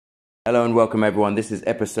Hello and welcome everyone. This is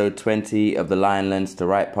episode 20 of the Lion Lens to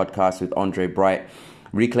Right podcast with Andre Bright,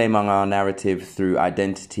 reclaiming our narrative through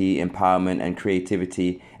identity, empowerment and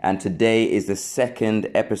creativity. And today is the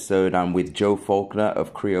second episode. I'm with Joe Faulkner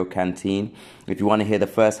of Creole Canteen. If you want to hear the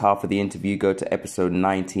first half of the interview, go to episode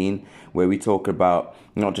 19, where we talk about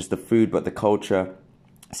not just the food, but the culture,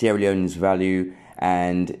 Sierra Leone's value,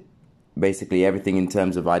 and basically everything in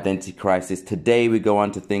terms of identity crisis. Today we go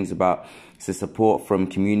on to things about the support from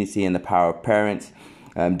community and the power of parents,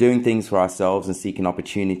 doing things for ourselves and seeking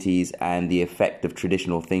opportunities, and the effect of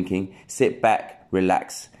traditional thinking. Sit back,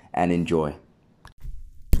 relax, and enjoy.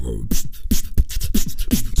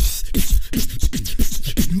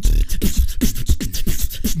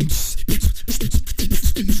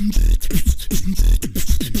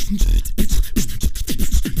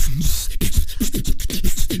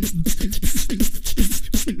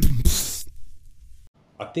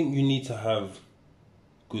 I think you need to have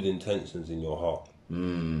good intentions in your heart.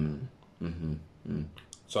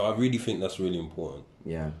 So I really think that's really important.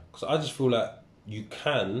 Yeah. Because I just feel like you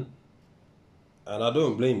can, and I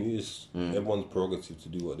don't blame you, it's everyone's prerogative to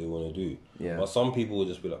do what they want to do. Yeah. But some people will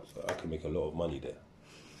just be like, I can make a lot of money there.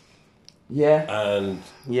 Yeah. And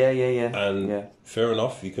Yeah. fair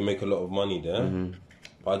enough, you can make a lot of money there.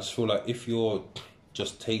 But I just feel like if you're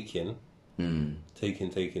just taking,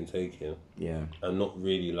 Yeah. and not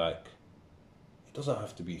really like, it doesn't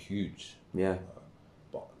have to be huge. Yeah.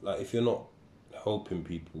 But like if you're not helping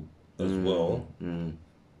people as well,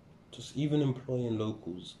 just even employing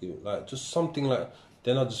locals, like just something like,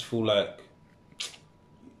 then I just feel like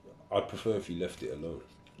I'd prefer if you left it alone.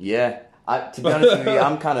 Yeah. To be honest with you,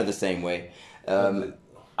 I'm kind of the same way.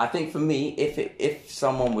 I think for me, if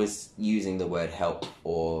someone was using the word help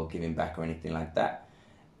or giving back or anything like that,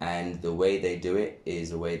 and the way they do it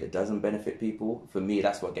is a way that doesn't benefit people, for me,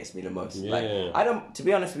 that's what gets me the most. Yeah. Like, to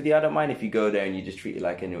be honest with you, I don't mind if you go there and you just treat it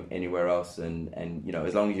like anywhere else, and you know,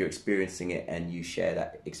 as long as you're experiencing it and you share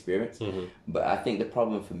that experience. But I think the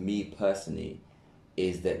problem for me personally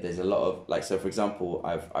is that there's a lot of, like, so for example,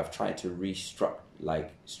 I've tried to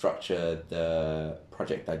structure the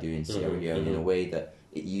project I do in Sierra Leone in a way that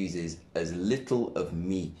it uses as little of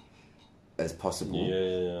me as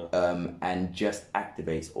possible, and just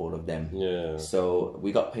activates all of them. So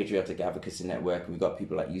we got Patriotic Advocacy Network, we got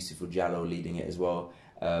people like Yusufu Jallo leading it as well,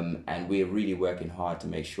 and we're really working hard to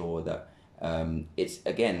make sure that it's,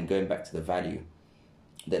 again, going back to the value,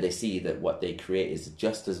 that they see that what they create is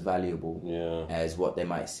just as valuable as what they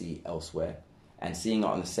might see elsewhere, and seeing it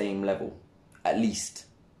on the same level, at least.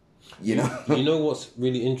 You know what's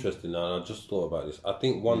really interesting now, and I just thought about this. I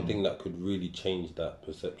think one thing that could really change that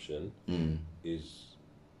perception is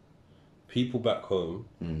people back home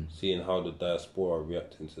seeing how the diaspora are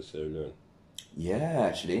reacting to Sierra Leone. Yeah,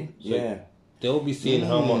 actually. So they'll be seeing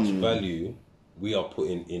how much value we are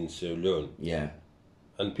putting in Sierra Leone. Yeah.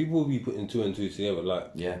 And people will be putting two and two together,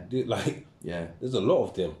 like, there's a lot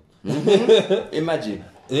of them. Imagine.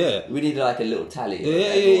 Yeah. We need like a little tally.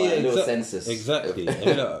 A little census. Exactly. I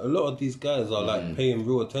mean, like, a lot of these guys are like paying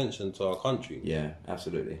real attention to our country. Yeah,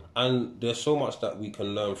 absolutely. And there's so much that we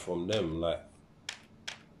can learn from them. Like,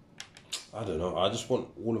 I don't know. I just want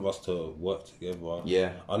all of us to work together.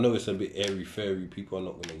 Yeah. I know it's a bit airy-fairy. People are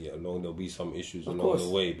not going to get along. There'll be some issues along the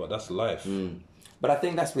way, but that's life. But I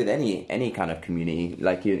think that's with any kind of community.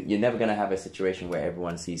 Like, you're never going to have a situation where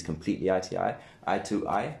everyone sees completely eye to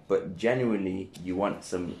eye, but genuinely you want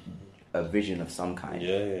a vision of some kind,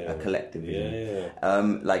 a collective vision.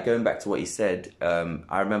 Like, going back to what you said,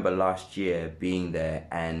 I remember last year being there,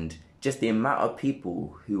 and just the amount of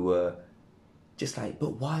people who were just like,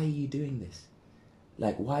 but why are you doing this?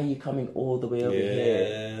 Like, why are you coming all the way over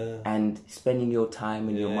here and spending your time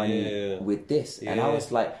and your money with this? And I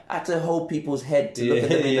was like, I had to hold people's head to look at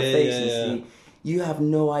them in the face and see, you have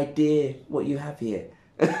no idea what you have here.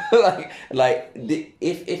 If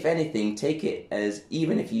anything, take it as,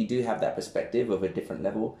 even if you do have that perspective of a different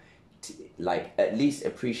level, like, at least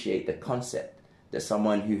appreciate the concept that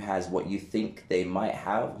someone who has what you think they might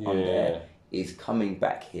have on there is coming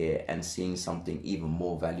back here and seeing something even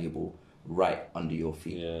more valuable right under your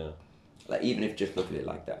feet. Like, even if just look at it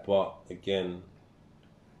like that. But again,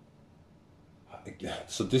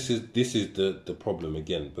 so this is the problem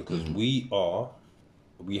again, because we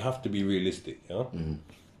have to be realistic.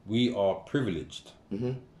 We are privileged.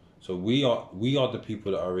 So we are the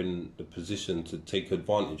people that are in the position to take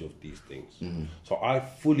advantage of these things. So I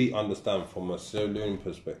fully understand from a Sierra Leone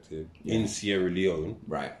perspective, in Sierra Leone,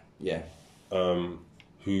 right? Yeah.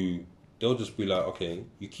 Who they'll just be like, okay,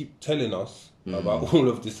 you keep telling us about all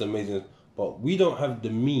of this amazing, but we don't have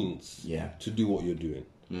the means to do what you're doing.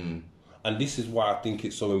 And this is why I think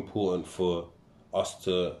it's so important for us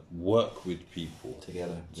to work with people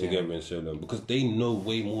together in Sierra Leone, because they know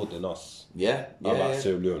way more than us about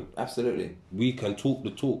Sierra Leone. Absolutely. We can talk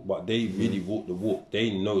the talk, but they really walk the walk.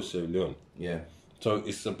 They know Sierra Leone. Yeah. So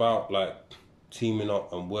it's about like teaming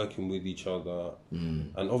up and working with each other.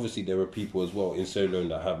 And obviously there are people as well in Sierra Leone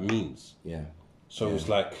that have means. Yeah. So it's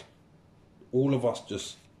like all of us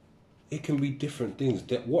just, it can be different things.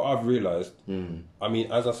 What I've realised, I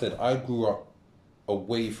mean, as I said, I grew up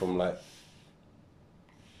away from like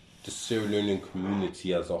the Sierra Leonean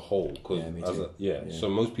community as a whole. So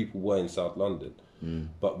most people were in South London.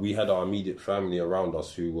 But we had our immediate family around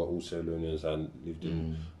us who were all Sierra Leoneans and lived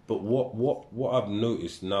in. But what I've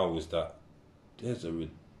noticed now is that there's a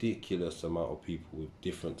ridiculous amount of people with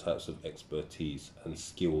different types of expertise and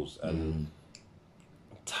skills and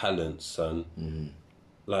talents and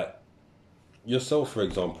like yourself, for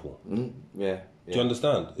example. Do you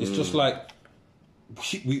understand? It's just like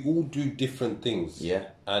we all do different things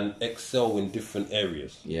and excel in different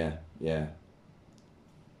areas.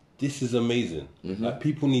 This is amazing. Like,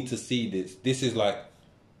 people need to see this. This is like,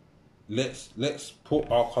 let's put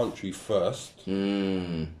our country first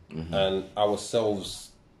and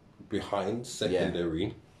ourselves behind,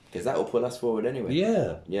 secondary. Because that will pull us forward anyway.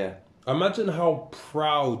 Yeah. Imagine how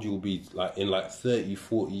proud you'll be like in like 30,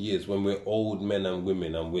 40 years when we're old men and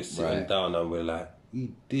women and we're sitting down and we're like,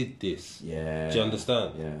 we did this. Do you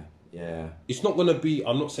understand? Yeah. It's not going to be,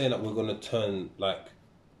 I'm not saying that we're going to turn like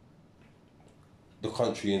the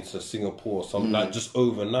country into Singapore or something like just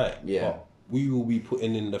overnight. But we will be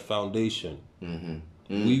putting in the foundation.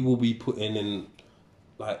 We will be putting in,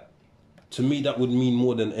 like, to me that would mean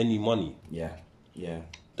more than any money.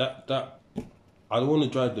 That I don't want to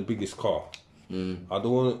drive the biggest car. I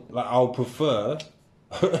don't want, like, I'll prefer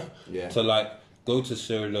to like go to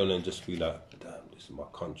Sierra Leone and just be like, damn, this is my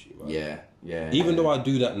country, man. Even though I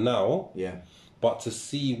do that now, but to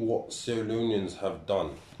see what Sierra Leoneans have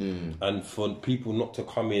done, and for people not to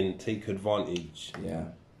come in, take advantage,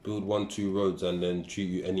 build 1-2 roads and then treat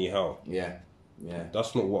you anyhow.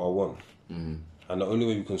 That's not what I want. And the only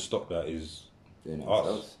way we can stop that is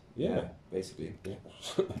us. Basically.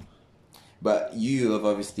 But you have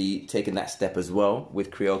obviously taken that step as well with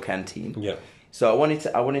Creole Canteen. So I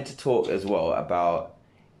wanted to talk as well about,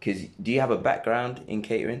 because do you have a background in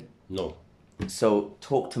catering? No. So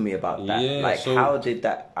talk to me about that. How did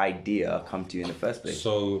that idea come to you in the first place?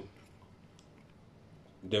 So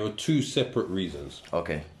there are 2 separate reasons.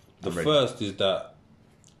 Okay. The first is that,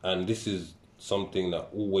 and this is something that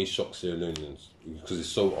always shocks Sierra Leoneans because it's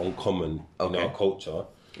so uncommon in our culture.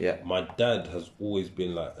 My dad has always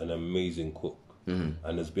been like an amazing cook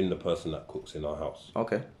and has been the person that cooks in our house.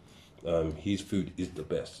 His food is the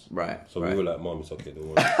best. So we were like, Mom, it's okay, don't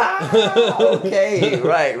worry. Okay,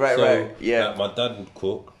 right. Like, my dad would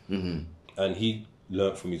cook and he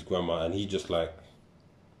learnt from his grandma and he just like,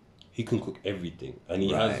 he can cook everything and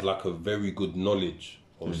he has like a very good knowledge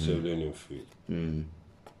of Sierra Leonean food.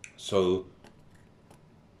 So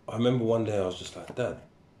I remember one day I was just like, Dad,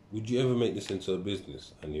 would you ever make this into a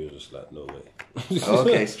business? And he was just like, no way.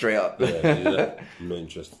 Okay, straight up. He's like, I'm not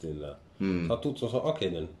interested in that. So I thought to myself, okay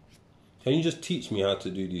then, can you just teach me how to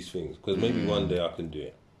do these things? Because maybe one day I can do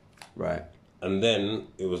it. And then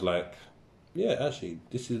it was like, yeah, actually,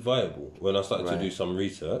 this is viable. When I started to do some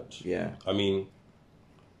research, I mean,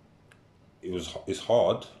 it's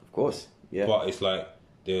hard. Of course, But it's like,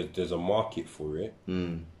 there's a market for it.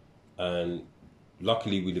 And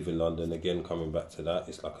luckily we live in London. Again, coming back to that,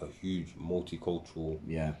 it's like a huge multicultural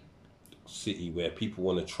city where people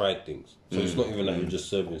want to try things. So it's not even that you're just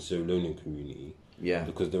serving Sierra Leonean community.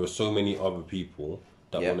 Because there are so many other people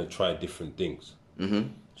that want to try different things.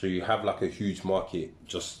 So you have like a huge market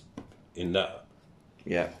just in that.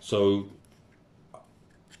 So,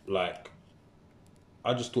 like,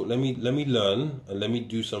 I just thought, let me learn and let me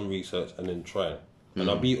do some research and then try. And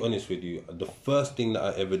I'll be honest with you, the first thing that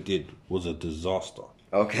I ever did was a disaster.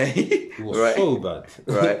 Okay. It was so bad.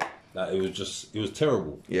 Like, it was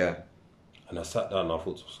terrible. And I sat down and I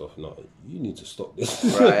thought to myself, no, you need to stop this.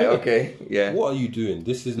 Okay. What are you doing?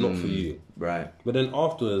 This is not for you. But then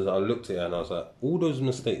afterwards, I looked at it and I was like, all those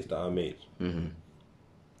mistakes that I made,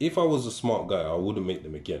 if I was a smart guy, I wouldn't make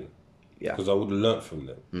them again. Because I would have learnt from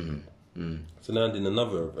them. So then I did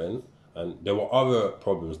another event and there were other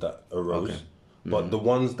problems that arose. But the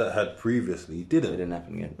ones that had previously didn't. It didn't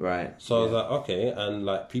happen again. So I was like, okay, and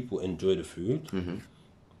like people enjoy the food.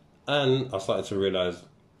 And I started to realise,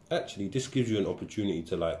 actually, this gives you an opportunity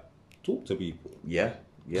to like talk to people.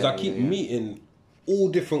 Because I keep meeting all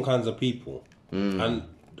different kinds of people. And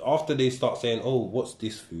after they start saying, oh, what's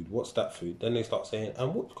this food? What's that food? Then they start saying,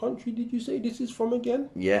 and what country did you say this is from again?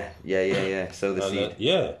 Yeah. So the seed.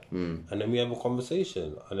 And then we have a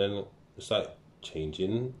conversation, and then it's like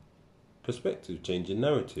changing perspective, changing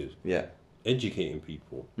narrative, educating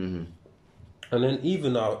people. And then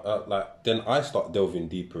even then I start delving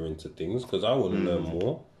deeper into things because I want to learn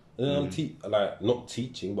more. And then I'm not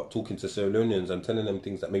teaching, but talking to Sierra Leoneans and telling them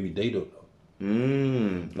things that maybe they don't know.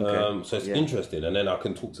 Okay. So it's interesting. And then I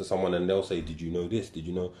can talk to someone and they'll say, did you know this? Did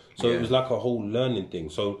you know? So it was like a whole learning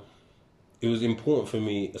thing. So it was important for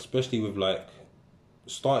me, especially with like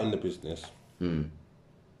starting the business.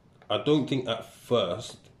 I don't think at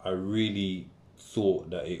first I really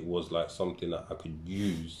thought that it was like something that I could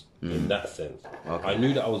use in that sense. I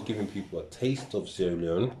knew that I was giving people a taste of Sierra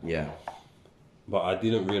Leone. Yeah. But I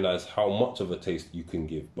didn't realize how much of a taste you can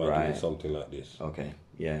give by doing something like this. Okay,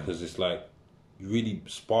 yeah. Because it's like, you really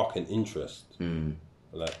spark an interest.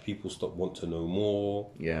 Like, people want to know more.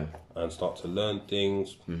 Yeah. And start to learn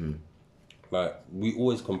things. Like, we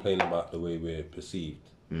always complain about the way we're perceived.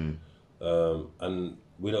 And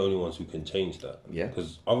we're the only ones who can change that. Yeah.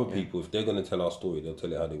 Because other people, if they're going to tell our story, they'll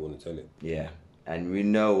tell it how they want to tell it. Yeah. And we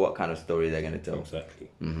know what kind of story they're going to tell. Exactly.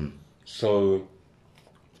 So,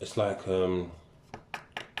 it's like,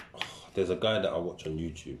 there's a guy that I watch on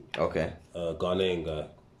YouTube. Okay. A Ghanaian guy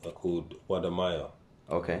called Wadamaya.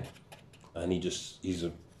 Okay. And he's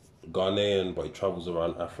a Ghanaian, but he travels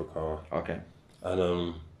around Africa. Okay.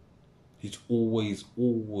 And he's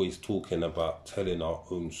always talking about telling our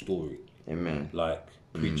own story. Amen. Like,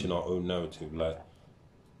 preaching our own narrative. Like,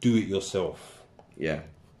 do it yourself. Yeah.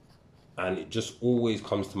 And it just always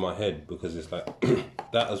comes to my head because it's like,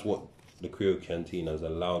 that is what the Creole Canteen has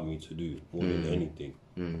allowed me to do more than anything.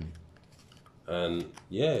 And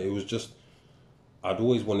yeah, it was just, I'd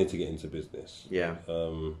always wanted to get into business. Yeah.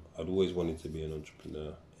 I'd always wanted to be an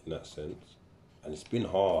entrepreneur in that sense. And it's been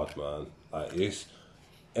hard, man. Like,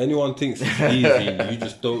 anyone thinks it's easy, you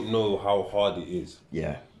just don't know how hard it is.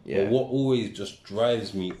 Yeah. Yeah. But what always just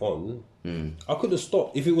drives me on, I could have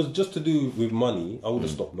stopped. If it was just to do with money, I would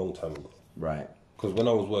have stopped a long time ago. Right. Because when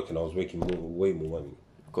I was working, I was making way more money.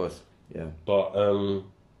 Of course, yeah. But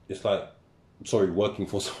it's like, working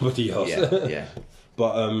for somebody else. Yeah.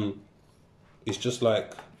 But it's just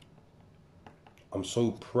like, I'm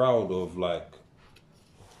so proud of like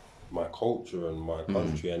my culture and my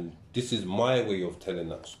country, and this is my way of telling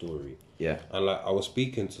that story. Yeah. And like, I was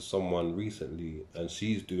speaking to someone recently, and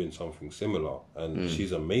she's doing something similar, and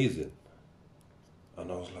she's amazing.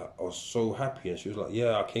 And I was so happy, and she was like,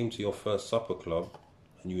 yeah, I came to your first supper club,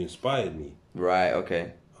 and you inspired me. Right.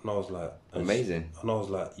 Okay. And I was like, amazing. And I was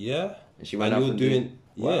like, yeah. And she went up and doing,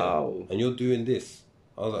 wow. And you're doing this.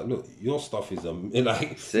 I was like, look, your stuff is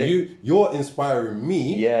like, sick. You're inspiring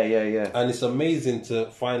me. Yeah. And it's amazing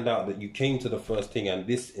to find out that you came to the first thing and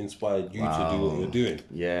this inspired you to do what you're doing.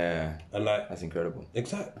 Yeah. And like, that's incredible.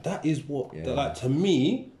 Exactly. That is what, like, to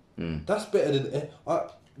me, that's better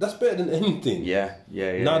than anything. Yeah.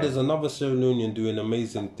 Now there's another Sierra Leonean doing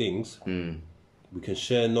amazing things. We can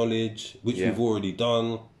share knowledge, which we've already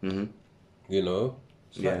done. You know,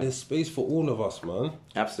 it's like there's space for all of us, man.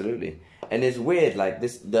 Absolutely. And it's weird, like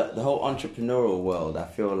this, the whole entrepreneurial world, I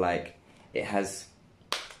feel like it has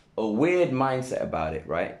a weird mindset about it,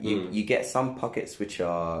 right? You get some pockets which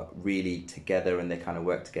are really together and they kind of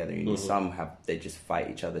work together, and some they just fight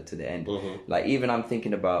each other to the end. Like, even I'm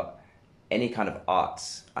thinking about any kind of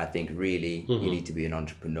arts, I think really you need to be an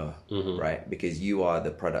entrepreneur, right? Because you are the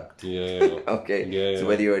product. Yeah. Okay. So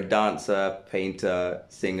whether you're a dancer, painter,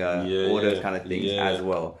 singer, all those kind of things as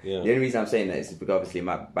well. The only reason I'm saying that is because obviously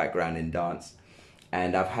my background in dance,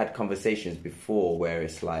 and I've had conversations before where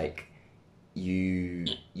it's like you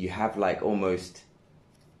have like almost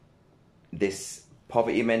this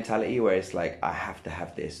poverty mentality where it's like, I have to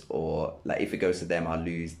have this, or like if it goes to them I'll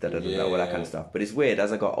lose, all that kind of stuff. But it's weird,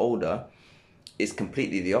 as I got older, it's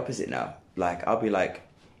completely the opposite now. Like, I'll be like,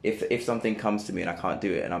 if something comes to me and I can't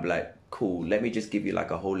do it, and I'll be like, cool, let me just give you like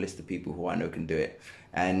a whole list of people who I know can do it.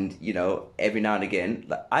 And you know, every now and again,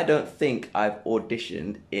 like, I don't think I've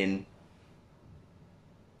auditioned in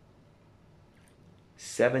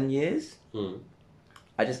 7 years.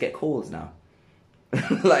 I just get calls now.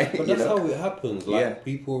 Like, but that's how it happens. Like,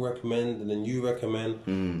 people recommend and then you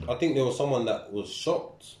recommend. I think there was someone that was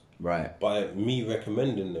shocked by me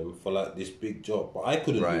recommending them for like this big job, but I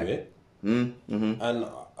couldn't do it. And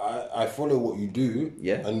I follow what you do,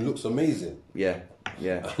 and it looks amazing.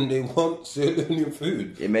 And they want Sierra Leonean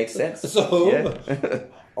food. It makes sense. So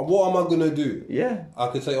what am I gonna do? I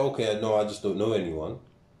could say, okay, no, I just don't know anyone.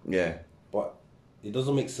 But it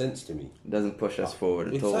doesn't make sense to me. It doesn't push us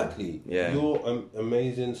forward at all. Exactly. Yeah. You're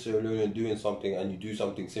amazing Sierra Leonean doing something, and you do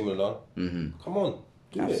something similar. Come on,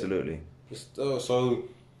 do it. Absolutely. So,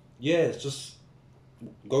 yeah, it's just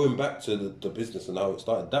going back to the business and how it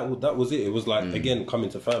started. That was it. It was like again coming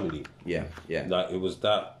to family. Yeah. Like it was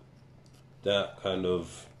that kind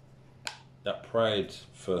of that pride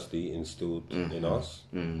firstly instilled in us.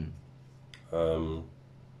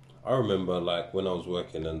 I remember like when I was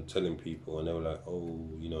working and telling people, and they were like, "Oh,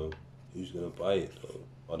 you know, who's gonna buy it? Or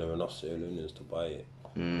are there enough Sierra Leoneans to buy it?"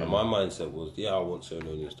 And my mindset was, yeah, I want Sierra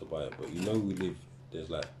Leoneans to buy it, but you know,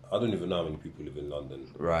 there's like, I don't even know how many people live in London.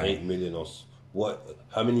 Right. 8 million or what?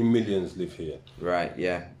 How many millions live here? Right.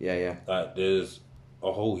 Yeah. Like there's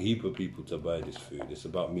a whole heap of people to buy this food. It's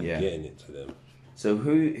about me getting it to them. So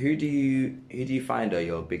who do you find are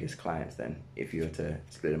your biggest clients then, if you were to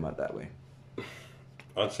split them up that way?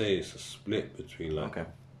 I'd say it's a split between like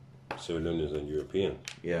Sierra Leoneans and Europeans.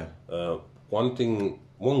 Yeah. One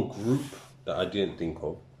group that I didn't think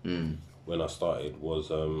of when I started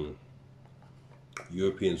was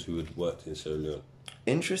Europeans who had worked in Sierra Leone.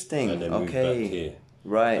 Interesting. And then moved back here.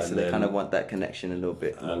 Right. And so they kind of want that connection a little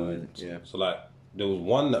bit more. Yeah. So like there was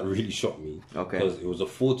one that really shocked me. Okay. Because it was a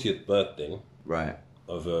 40th birthday. Right.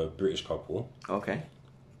 Of a British couple. Okay.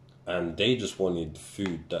 And they just wanted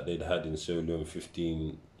food that they'd had in Sierra Leone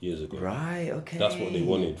 15 years ago. Right, okay. That's what they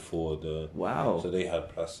wanted for the... Wow. So they had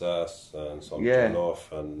plasas and some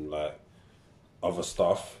jollof and like other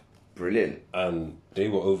stuff. Brilliant. And they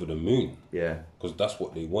were over the moon. Yeah. Because that's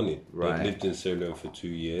what they wanted. Right. They lived in Sierra Leone for 2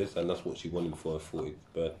 years and that's what she wanted for her 40th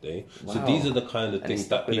birthday. Wow. So these are the kind of things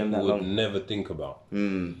that people would never think about.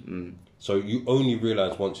 So you only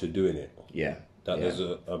realise once you're doing it. Yeah. That there's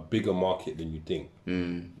a bigger market than you think.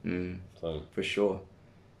 So. For sure.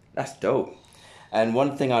 That's dope. And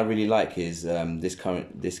one thing I really like is this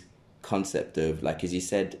concept of, like, as you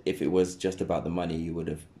said, if it was just about the money, you would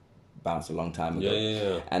have bounced a long time ago.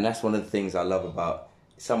 Yeah. And that's one of the things I love about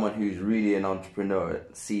someone who's really an entrepreneur,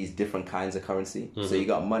 sees different kinds of currency. So you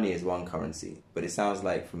got money as one currency, but it sounds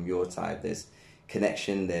like from your side, there's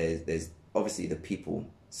connection, there's obviously the people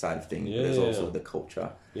side of things, but there's also the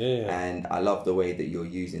culture. And I love the way that you're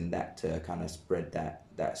using that to kind of spread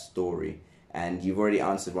that story. And you've already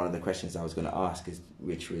answered one of the questions I was going to ask,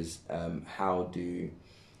 which was how do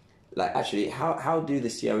the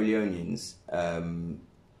Sierra Leoneans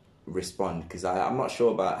respond? Because I'm not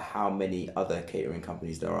sure about how many other catering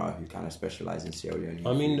companies there are who kind of specialize in Sierra Leone.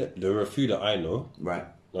 I mean, there are a few that I know. Right.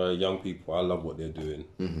 Young people, I love what they're doing.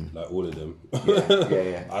 Like all of them.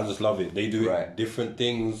 Yeah. I just love it. They do different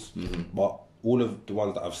things, but all of the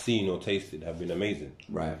ones that I've seen or tasted have been amazing.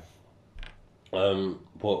 Right.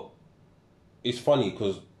 But it's funny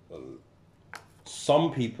because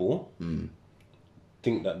some people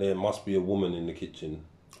think that there must be a woman in the kitchen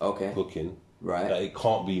cooking. Right. That it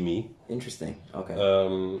can't be me. Interesting.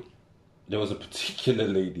 Okay. There was a particular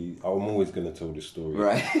lady, I'm always going to tell this story.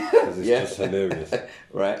 Right. Because it's just hilarious.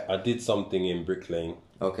 Right. I did something in Brick Lane.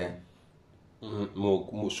 Okay.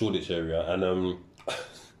 More Shoreditch area. And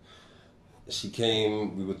she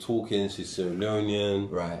came, we were talking, she's Sierra Leonean.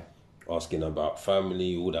 Right. Asking about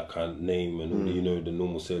family, all that kind of name and all the, you know, the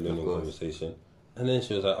normal Sierra Leonean conversation. And then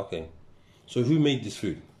she was like, okay, so who made this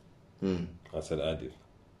food? I said, I did.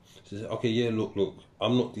 She said, okay, yeah, look,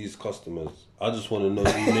 I'm not these customers. I just want to know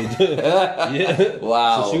who made it. Yeah.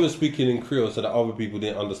 Wow. So she was speaking in Creole so that other people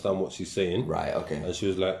didn't understand what she's saying. Right, okay. And she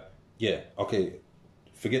was like, yeah, okay,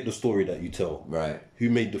 forget the story that you tell. Right. Who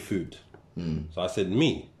made the food? So I said,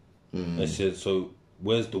 me. And she said, so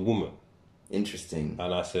where's the woman? Interesting.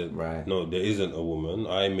 And I said, right. No, there isn't a woman.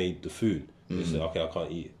 I made the food. She said, okay, I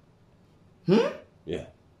can't eat it. Yeah.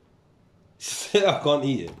 She said, I can't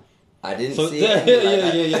eat it. I didn't see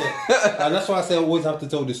it. Yeah. And that's why I say I always have to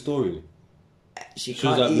tell this story. She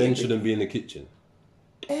was like, men shouldn't be in the kitchen.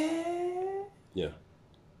 Yeah.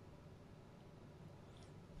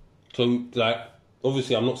 So, like,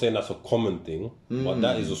 obviously I'm not saying that's a common thing, but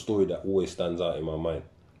that is a story that always stands out in my mind.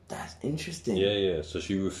 That's interesting. Yeah. So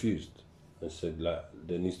she refused and said, like,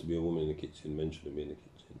 there needs to be a woman in the kitchen, men shouldn't be in the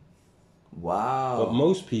kitchen. Wow. But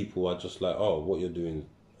most people are just like, oh, what you're doing is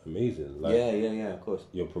amazing. Like, yeah, of course.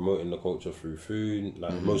 You're promoting the culture through food.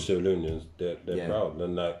 Like, most Sierra Leoneans, they're proud.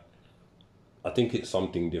 And, like, I think it's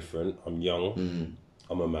something different. I'm young.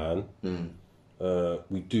 I'm a man.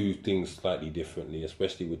 We do things slightly differently,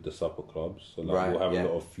 especially with the supper clubs. So, like, we'll have a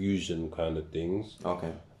lot of fusion kind of things.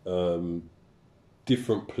 Okay.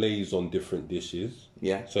 Different plays on different dishes.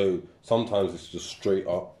 Yeah. So sometimes it's just straight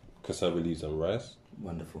up cassava leaves and rice.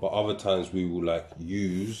 Wonderful. But other times we will like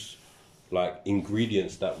use like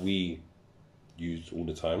ingredients that we use all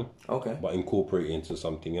the time, Okay. but incorporate it into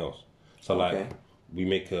something else. So like we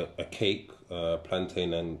make a cake,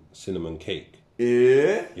 plantain and cinnamon cake.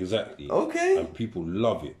 Yeah. Exactly. Okay. And people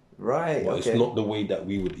love it. Right. But okay. it's not the way that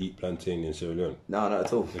we would eat plantain in Sierra Leone. No, not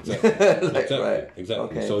at all. Exactly. Like, right.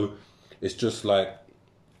 Exactly. Okay. So it's just like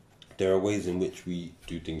there are ways in which we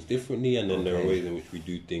do things differently, and then there are ways in which we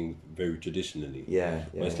do things very traditionally. Yeah.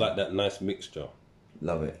 But it's like that nice mixture.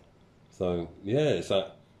 Love it. So yeah, it's like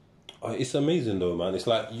it's amazing though, man. It's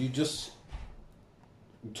like you just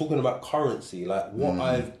talking about currency, like what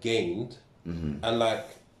I've gained, and like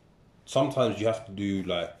sometimes you have to do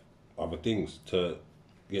like other things to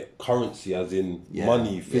get currency, as in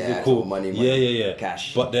money, physical money, yeah,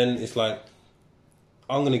 cash. But then it's like,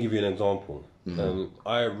 I'm gonna give you an example.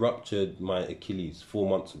 I ruptured my Achilles 4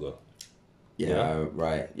 months ago. Yeah.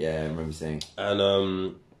 Right. Yeah. I remember saying.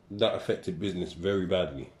 And that affected business very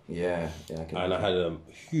badly. Yeah. And I had a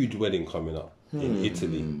huge wedding coming up in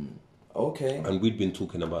Italy. Okay. And we'd been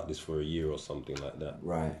talking about this for a year or something like that.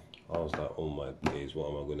 Right. I was like, oh my days, what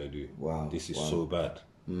am I going to do? Wow. This is so bad.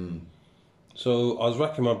 So I was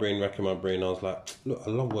racking my brain. I was like, look, I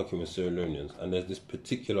love working with Sierra Leoneans. And there's this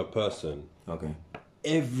particular person. Okay.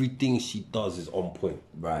 Everything she does is on point.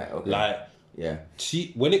 Right. Okay. Like, yeah.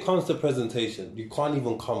 When it comes to presentation, you can't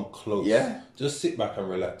even come close. Yeah. Just sit back and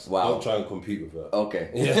relax. Wow. Don't try and compete with her. Okay.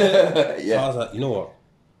 Yeah. Yeah. So I was like, you know what?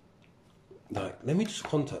 Like, let me just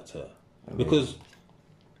contact her. Because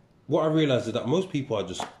what I realized is that most people are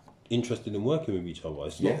just interested in working with each other.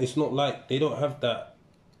 It's not like they don't have that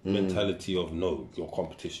mentality of no, your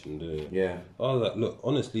competition. Yeah. I was like, look,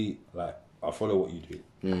 honestly, like I follow what you do.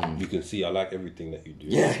 You can see I like everything that you do.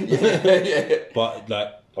 Yeah. But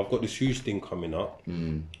like I've got this huge thing coming up.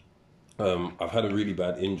 I've had a really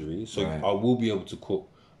bad injury, so I will be able to cook,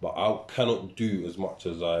 but I cannot do as much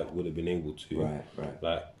as I would have been able to. Right.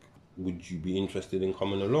 Like, would you be interested in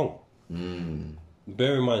coming along?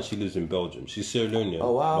 Bear in mind, she lives in Belgium. She's Sierra Leonean,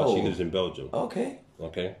 but she lives in Belgium. Okay.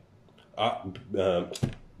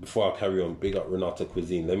 Before I carry on, big up Renata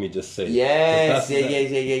Cuisine. Let me just say, yes,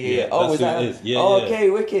 yeah. Oh, was that? It is. Yeah, okay,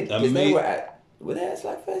 wicked. Because they were they at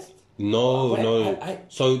Slackfest? No.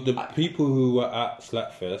 So the people who were at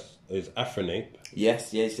Slackfest is Afronape.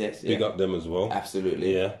 Yes. Big up them as well.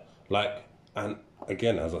 Absolutely. Yeah. Like, and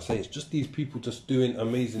again, as I say, it's just these people just doing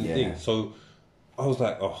amazing things. So I was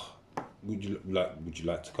like, oh, would you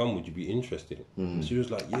like to come? Would you be interested? She was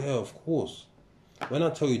like, yeah, of course. When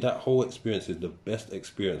I tell you that whole experience is the best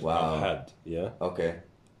experience I've had, Okay.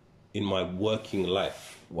 in my working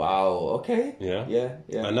life. Wow, okay. Yeah.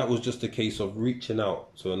 And that was just a case of reaching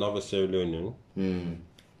out to another Sierra Leonean.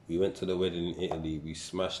 We went to the wedding in Italy, we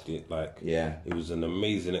smashed it, like, it was an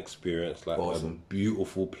amazing experience, like awesome. A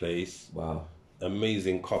beautiful place. Wow.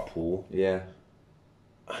 Amazing couple. Yeah.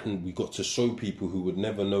 And we got to show people who would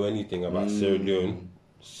never know anything about Sierra Leone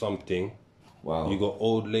something. Wow. You got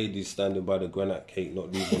old ladies standing by the granite cake,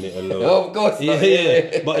 not leaving it alone. Of course not.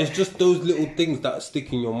 Yeah. But it's just those little things that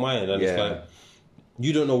stick in your mind, and it's like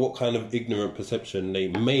you don't know what kind of ignorant perception they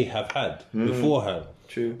may have had beforehand.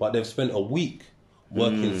 True. But they've spent a week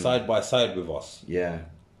working side by side with us. Yeah.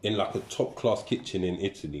 In like a top class kitchen in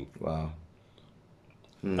Italy. Wow.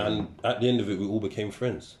 And at the end of it, we all became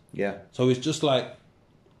friends. Yeah. So it's just like,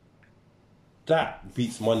 that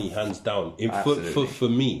beats money hands down for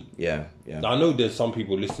me. Yeah. I know there's some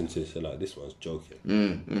people listening to this and like, this one's joking.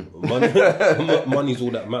 Money's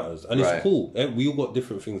all that matters, and it's cool. We all got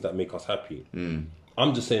different things that make us happy.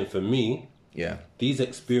 I'm just saying, for me, these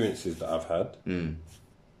experiences that I've had,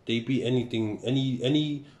 they beat anything,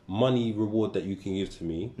 any money reward that you can give to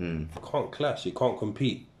me. It can't clash. It can't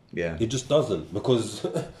compete. Yeah, it just doesn't, because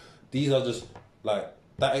these are just like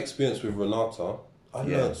that experience with Renata. I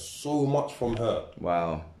learned so much from her.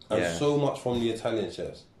 Wow. And so much from the Italian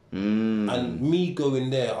chefs. And me going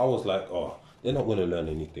there, I was like, oh, they're not going to learn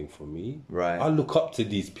anything from me. Right. I look up to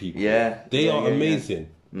these people. Yeah. They are amazing.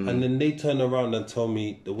 And then they turn around and tell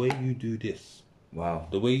me, the way you do this. Wow.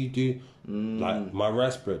 The way you do, like, my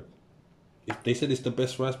rice bread. If they said it's the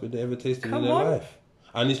best rice bread they ever tasted in their life.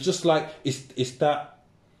 And it's just like, it's that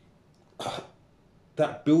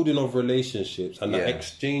building of relationships and that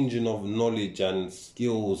exchanging of knowledge and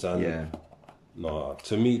skills and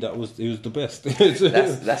to me it was the best.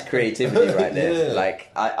 that's creativity right there. Like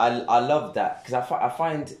I love that, because I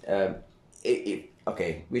find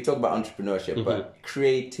okay, we talk about entrepreneurship, but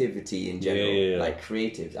creativity in general, like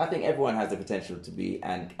creatives, I think everyone has the potential to be,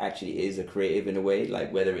 and actually is, a creative in a way,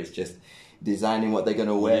 like whether it's just designing what they're going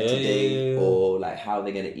to wear today or like how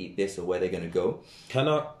they're going to eat this or where they're going to go.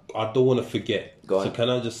 I don't want to forget. Go on. So can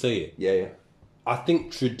I just say it? Yeah. I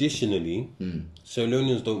think traditionally, Sierra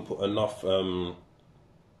Leoneans don't put enough. I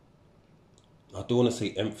don't want to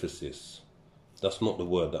say emphasis. That's not the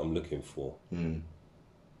word that I'm looking for.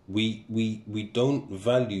 We don't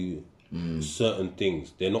value certain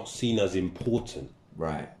things. They're not seen as important.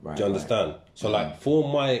 Right. Do you understand? So, like,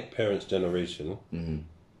 for my parents' generation,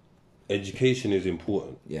 education is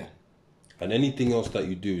important. Yeah. And anything else that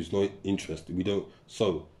you do is not interesting. We don't.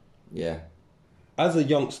 So, Yeah. as a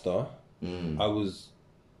youngster, I was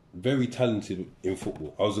very talented in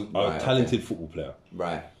football. I was a talented football player.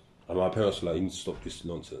 Right. And my parents were like, you need to stop this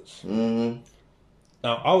nonsense.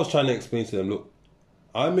 Now, I was trying to explain to them, look,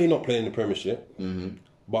 I may not play in the Premiership,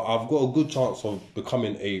 but I've got a good chance of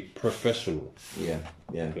becoming a professional. Yeah.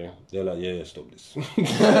 Yeah. Okay? They're like, yeah, stop this.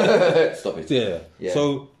 Stop it. Yeah. Yeah.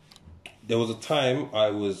 So, there was a time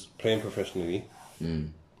I was playing professionally,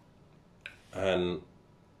 and,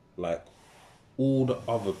 like, all the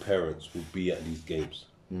other parents would be at these games.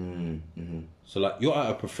 So, like, you're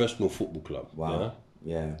at a professional football club. Wow.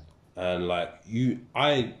 Yeah. And, like,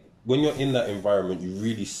 when you're in that environment, you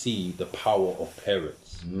really see the power of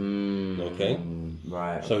parents. Okay?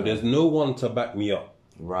 Right. So, there's no one to back me up.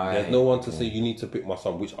 Right. There's no one to say, you need to pick my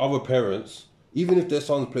son. Which other parents, even if their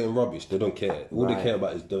son's playing rubbish, they don't care. All they care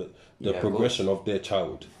about is the progression of their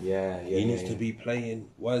child. Yeah. He needs to be playing.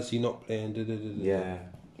 Why is he not playing? Yeah.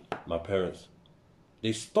 My parents,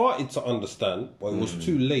 they started to understand, but it was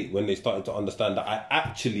too late when they started to understand that I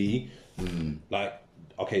actually, like,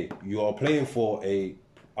 okay, you are playing for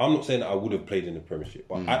I'm not saying that I would have played in the Premiership,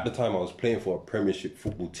 but at the time I was playing for a Premiership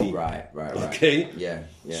football team. Right. Okay? Yeah.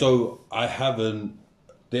 So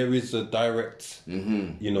there is a direct,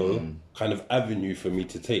 kind of avenue for me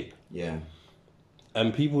to take. Yeah.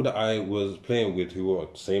 And people that I was playing with who were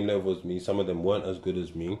at the same level as me, some of them weren't as good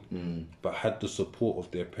as me, but had the support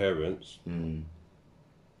of their parents,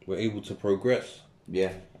 were able to progress.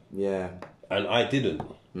 Yeah. Yeah. And I didn't.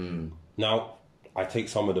 Now, I take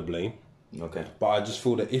some of the blame. Okay. But I just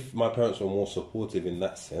feel that if my parents were more supportive in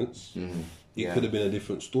that sense, it could have been a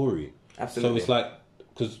different story. Absolutely. So it's like,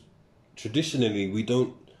 because traditionally we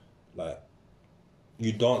don't, like,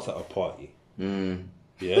 you dance at a party.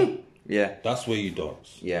 Yeah? Yeah. That's where you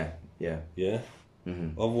dance. Yeah. Yeah. Yeah?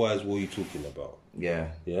 Otherwise, what are you talking about? Yeah.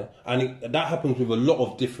 Yeah? And that happens with a lot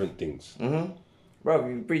of different things. Bro,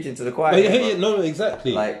 you're preaching to the choir. No,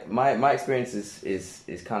 exactly. Like my experience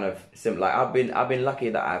is kind of similar. Like I've been lucky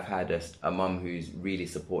that I've had a mum who's really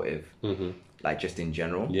supportive. Like just in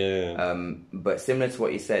general. Yeah. But similar to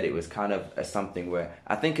what you said, it was kind of something where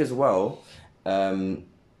I think as well,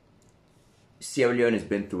 Sierra Leone has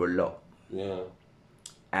been through a lot. Yeah.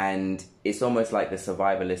 And it's almost like the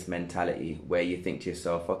survivalist mentality where you think to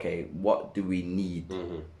yourself, okay, what do we need?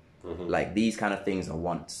 Like these kind of things are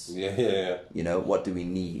wants. Yeah. You know, what do we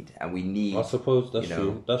need? And we need. I suppose that's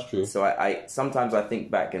true. That's true. So I sometimes I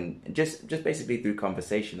think back and just basically through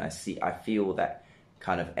conversation, I feel that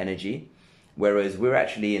kind of energy. Whereas we're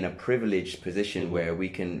actually in a privileged position where we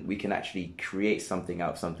can actually create something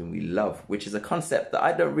out of something we love, which is a concept that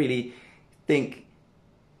I don't really think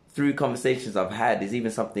through conversations I've had is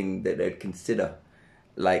even something that they'd consider.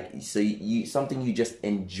 Like, so something you just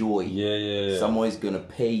enjoy. Yeah. Someone's gonna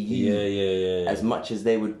pay you as much as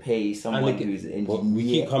they would pay someone who's an engineer. We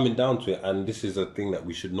keep coming down to it, and this is a thing that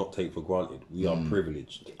we should not take for granted. We are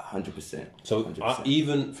privileged. 100%. So 100%. I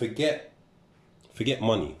even forget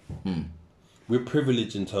money. We're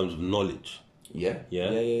privileged in terms of knowledge. Yeah.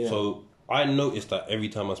 So I noticed that every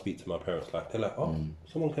time I speak to my parents, like they're like, "Oh,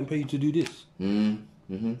 someone can pay you to do this.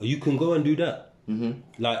 Or you can go and do that."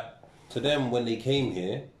 Like, to them, when they came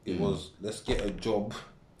here, it was, let's get a job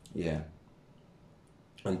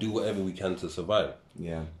and do whatever we can to survive.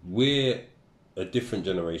 Yeah. We're a different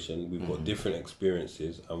generation. We've got different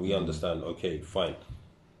experiences, and we understand, okay, fine.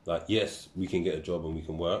 Like, yes, we can get a job and we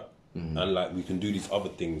can work, and, like, we can do these other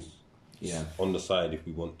things on the side if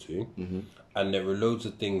we want to. And there are loads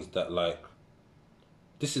of things that, like,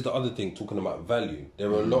 this is the other thing, talking about value. There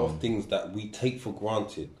are a lot of things that we take for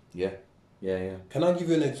granted. Yeah. Can I give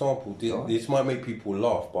you an example? This might make people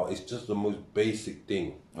laugh, but it's just the most basic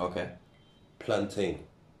thing. Okay. Plantain.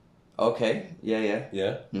 Okay. Yeah.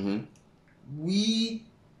 Yeah? We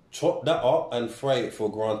chop that up and fry it for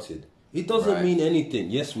granted. It doesn't mean anything.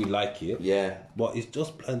 Yes, we like it. Yeah. But it's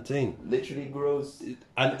just plantain. Literally grows.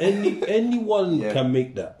 And anyone can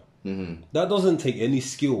make that. That doesn't take any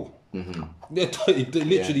skill. It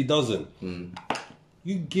literally doesn't.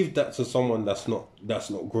 You give that to someone that's not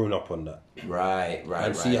grown up on that. Right.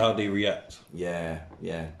 And see how they react. Yeah.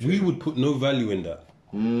 We would put no value in that.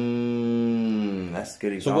 That's a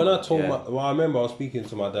good example. So when I told I remember I was speaking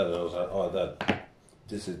to my dad and I was like, "Oh, Dad,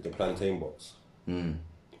 this is the plantain box."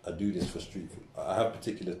 I do this for street food. I have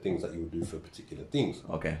particular things that you would do for particular things.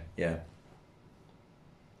 Okay, yeah.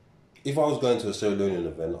 If I was going to a Sierra Leonean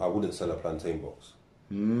event, I wouldn't sell a plantain box.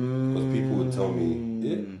 Because people would tell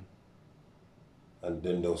me, and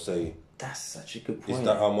then they'll say, that's such a good point. Is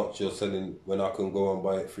that how much you're selling when I can go and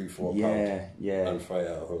buy it £3-4 and fry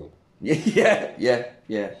it at home?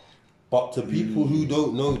 Yeah. But to people who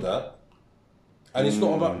don't know that, and it's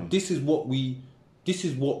not about, this is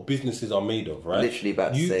what businesses are made of, right? Literally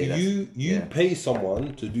about to say that. You pay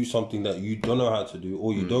someone to do something that you don't know how to do,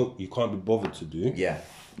 or you can't be bothered to do. Yeah.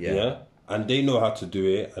 And they know how to do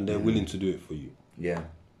it, and they're willing to do it for you. Yeah.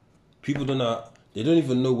 People they don't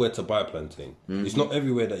even know where to buy plantain. It's not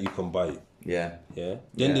everywhere that you can buy it. Yeah.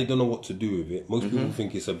 Then they don't know what to do with it. Most people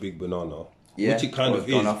think it's a big banana, yeah. which it kind of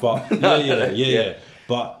is. But yeah.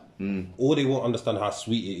 But all they won't understand how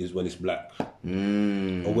sweet it is when it's black,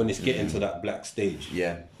 or when it's getting to that black stage.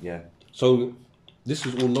 Yeah. So this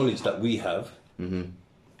is all knowledge that we have,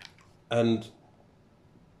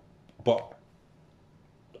 but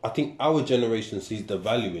I think our generation sees the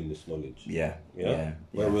value in this knowledge. Yeah.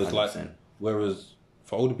 Whereas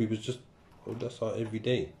for older people, it's just, that's our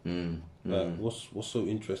everyday. Like, what's so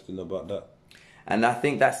interesting about that? And I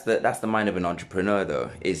think that's the mind of an entrepreneur, though,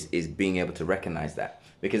 is being able to recognize that,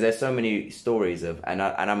 because there's so many stories of, and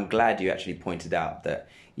I'm glad you actually pointed out that,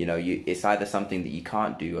 you know, it's either something that you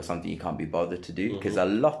can't do or something you can't be bothered to do, because a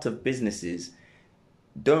lot of businesses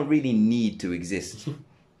don't really need to exist.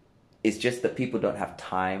 It's just that people don't have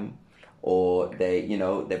time, or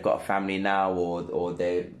they've got a family now, or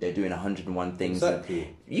they're doing 101 things.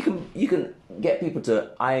 Exactly. You can get people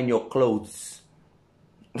to iron your clothes.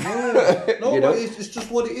 No, but it's just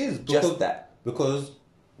what it is. Because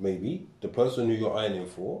maybe the person who you're ironing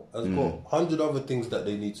for has got 100 other things that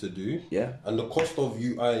they need to do. Yeah. And the cost of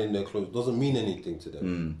you ironing their clothes doesn't mean anything to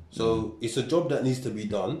them. So it's a job that needs to be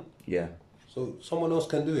done. Yeah. So someone else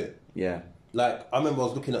can do it. Yeah. Like, I remember I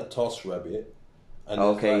was looking at TaskRabbit. And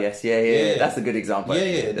Yeah. That's a good example.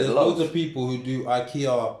 Yeah. There's loads of people who do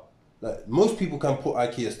IKEA. Like, most people can put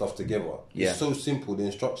IKEA stuff together. Yeah. It's so simple. The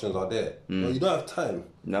instructions are there. But you don't have time.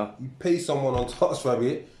 No. You pay someone on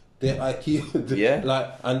TaskRabbit, they're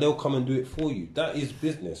IKEA, and they'll come and do it for you. That is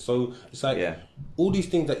business. So it's like all these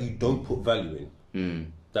things that you don't put value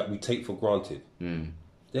in, that we take for granted.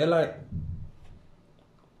 They're like,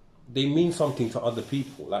 they mean something to other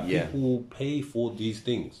people. Like, people will pay for these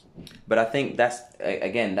things. But I think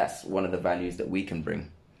that's one of the values that we can bring,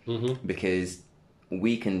 because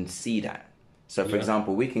we can see that. So, for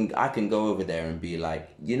example, I can go over there and be like,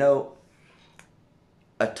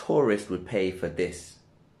 a tourist would pay for this,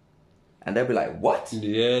 and they'll be like, "What?"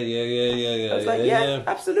 Yeah. I was like, "Yeah,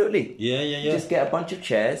 absolutely." Yeah. Just get a bunch of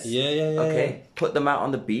chairs. Okay, put them out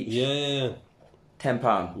on the beach. Yeah.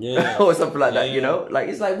 £10. Or something like that, Like,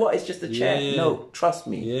 it's like, what? It's just a chair. No, trust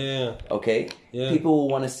me. Yeah. Okay? Yeah. People will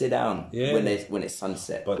want to sit down when it's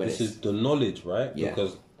sunset. But this is the knowledge, right? Yeah.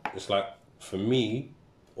 Because it's like, for me,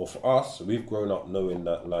 or for us, we've grown up knowing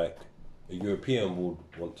that, like, a European would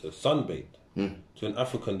want to sunbathe. To an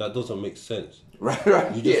African, that doesn't make sense.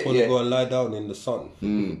 Right. You just want to go and lie down in the sun.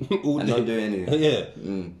 All and day. not do anything. Yeah.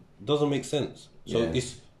 Doesn't make sense. So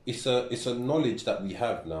it's a knowledge that we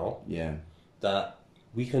have now. Yeah. That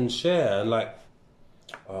we can share, and like,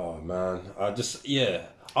 oh man, a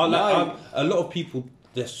lot of people,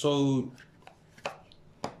 they're so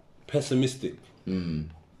pessimistic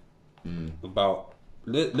about.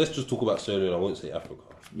 Let's just talk about Sierra Leone. I won't say Africa.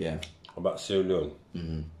 Yeah. About Sierra Leone,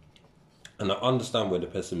 and I understand where the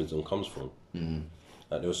pessimism comes from.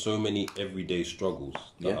 Like, there are so many everyday struggles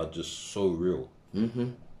that are just so real,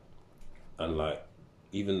 and like,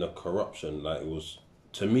 even the corruption, like,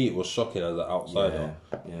 to me, it was shocking as an outsider.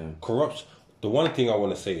 Yeah. Corruption. The one thing I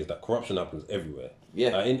want to say is that corruption happens everywhere. Yeah.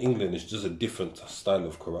 Like, in England, it's just a different style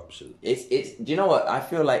of corruption. It's. Do you know what? I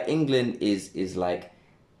feel like England is like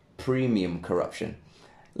premium corruption.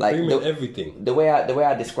 Like, everything. The way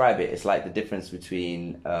I describe it, it's like the difference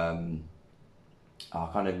between I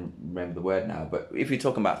can't even remember the word now. But if you're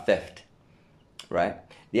talking about theft, right?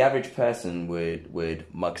 The average person would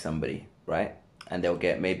mug somebody, right? And they'll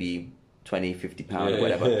get maybe £20-50 or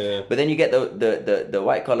whatever. Yeah. But then you get the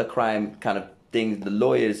white collar crime kind of things, the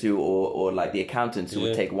lawyers who or like the accountants who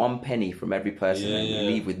would take 1 penny from every person and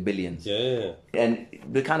leave with billions. Yeah. And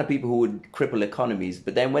the kind of people who would cripple economies.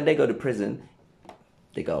 But then when they go to prison,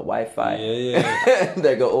 they got Wi-Fi.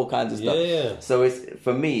 They got all kinds of stuff. Yeah. So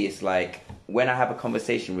for me, it's like when I have a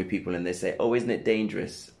conversation with people and they say, "Oh, isn't it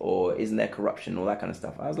dangerous?" or "Isn't there corruption?" all that kind of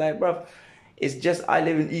stuff. I was like, "Bro, it's just I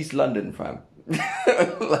live in East London, fam."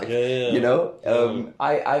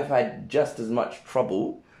 I've had just as much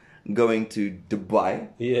trouble going to Dubai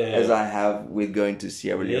as I have with going to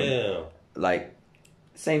Sierra Leone. Yeah. Like,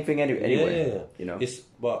 same thing anyway. Yeah. You know?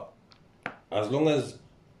 But as long as,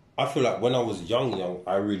 I feel like when I was young,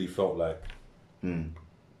 I really felt like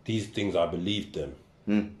these things, I believed them.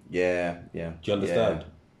 Yeah. Do you understand? Yeah.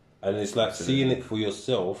 And it's like seeing it for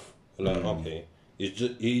yourself, like, okay, it's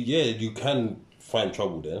just, you can find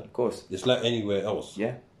trouble there. Of course. It's like anywhere else.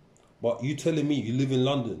 Yeah. But you telling me you live in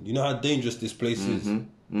London, you know how dangerous this place is?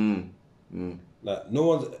 Like,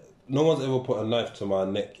 no one's ever put a knife to my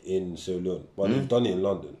neck in Sierra Leone, but they've done it in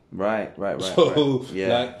London. Right. So,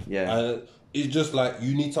 right. Yeah. It's just like,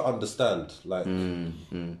 you need to understand, like,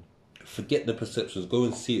 forget the perceptions, go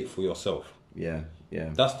and see it for yourself. Yeah.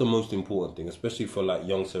 That's the most important thing, especially for like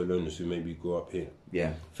young Sierra Leoneans who maybe grew up here.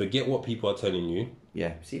 Yeah. Forget what people are telling you.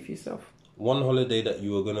 Yeah. See for yourself. One holiday that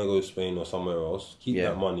you were gonna go Spain or somewhere else, keep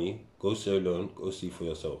that money, go Sierra Leone, go see for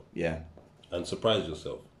yourself. Yeah. And surprise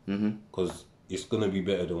yourself. Because it's gonna be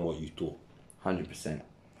better than what you thought. 100%.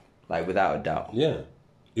 Like, without a doubt. Yeah.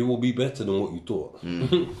 It will be better than what you thought.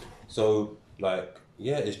 So, like,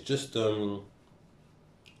 yeah, it's just, I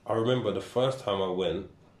remember the first time I went,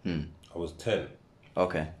 I was 10.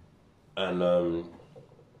 Okay. And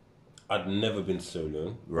I'd never been to Sierra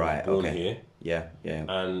Leone. Right, I was born okay. here. Yeah.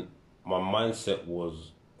 And my mindset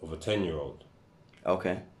was of a 10-year-old.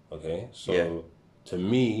 Okay. Okay? So, to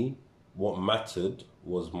me, what mattered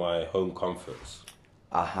was my home comforts.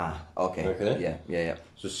 Aha. Okay. Yeah.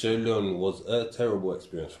 So Sierra Leone was a terrible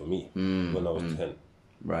experience for me when I was 10.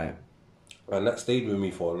 Right. And that stayed with me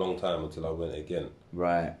for a long time until I went again.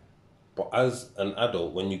 Right. But as an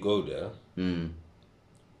adult, when you go there, you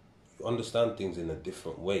understand things in a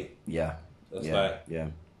different way. Yeah. It's yeah.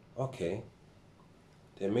 Okay,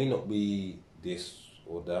 there may not be this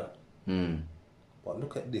or that, but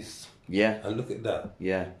look at this. Yeah. And look at that.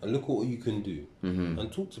 Yeah. And look at what you can do.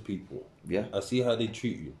 And talk to people. Yeah. And see how they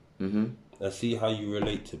treat you. And see how you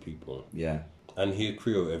relate to people. Yeah. And hear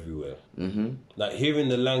Creole everywhere. Like, hearing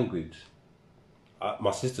the language.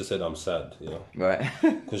 My sister said I'm sad, you know. Right.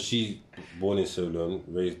 Because she's born in Sierra Leone,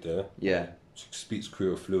 raised there. Yeah. She speaks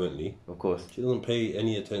Creole fluently. Of course. She doesn't pay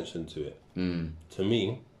any attention to it. To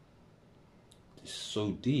me, it's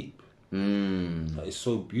so deep. Like, it's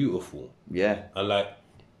so beautiful. Yeah. And like,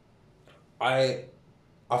 I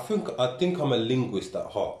think I'm a linguist at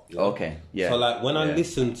heart. You know? Okay. Yeah. So like, when I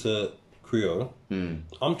listen to Creole,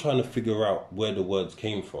 I'm trying to figure out where the words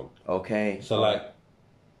came from. Okay. So like,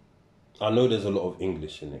 I know there's a lot of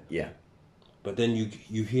English in it. Yeah. But then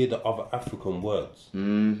you hear the other African words.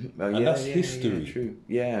 And that's history. Yeah, true.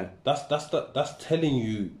 Yeah. That's telling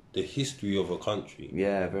you the history of a country.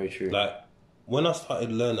 Yeah, very true. Like, when I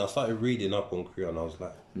started learning, I started reading up on Creole, and I was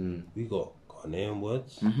like, we got Ghanaian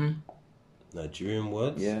words, Nigerian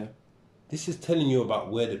words. Yeah. This is telling you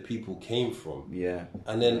about where the people came from. Yeah.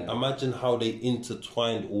 And then imagine how they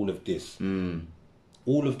intertwined all of this.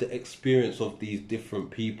 All of the experience of these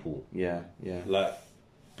different people. Yeah. Like,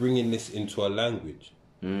 bringing this into a language.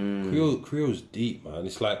 Creole's deep, man.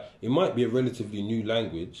 It's like, it might be a relatively new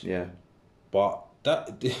language. Yeah. But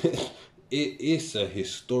that it is a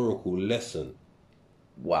historical lesson.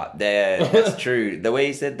 Wow, that's true. The way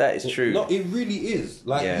you said that is true. No, it really is.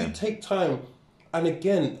 Like, you take time, and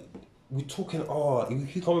again, we're talking, we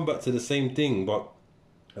keep coming back to the same thing, but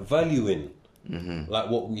valuing, like,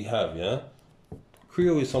 what we have, yeah?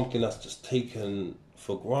 Creole is something that's just taken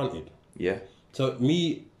for granted. Yeah. So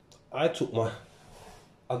me, I don't want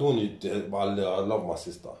to, but I love my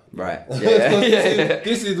sister. Right. Yeah.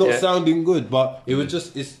 This is not sounding good, but it's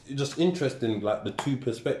just interesting, like, the two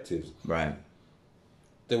perspectives. Right.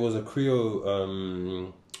 There was a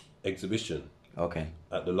Creole exhibition. Okay.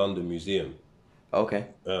 At the London Museum. Okay.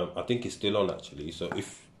 I think it's still on, actually. So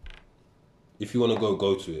if you want to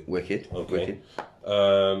go to it. Wicked. Okay. Wicked.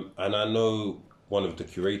 And I know one of the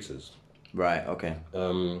curators. Right. Okay.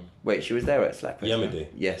 Wait, she was there at Slack Festival? Yamade.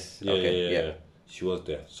 Yes. Yeah, okay. Yeah. She was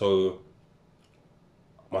there. So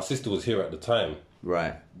my sister was here at the time.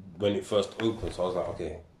 Right. When it first opened, so I was like,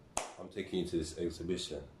 okay, I'm taking you to this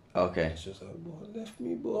exhibition. Okay. She was like, boy, left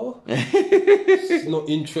me, boy. She's not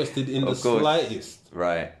interested in the slightest.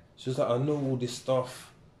 Right. She was like, I know all this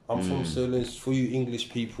stuff. I'm from Sierra Leone. It's for you English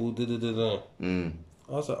people. I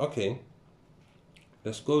was like, okay,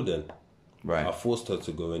 let's go then. Right. I forced her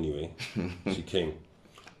to go anyway. She came.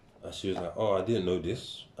 And she was like, oh, I didn't know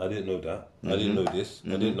this. I didn't know that. I didn't know this. I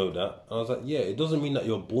didn't know that. And I was like, yeah, it doesn't mean that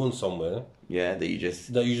you're born somewhere. Yeah, that you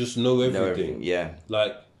just know everything. Yeah.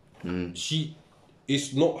 Like,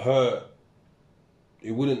 it's not her,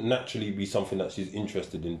 it wouldn't naturally be something that she's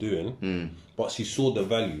interested in doing. But she saw the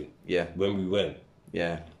value. Yeah. When we went.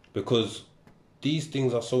 Yeah. Because these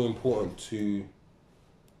things are so important to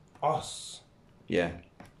us. Yeah.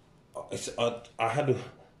 I had a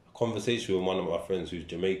conversation with one of my friends who's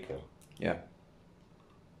Jamaican. Yeah.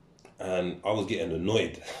 And I was getting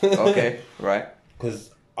annoyed. Okay, right.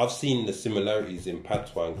 Because I've seen the similarities in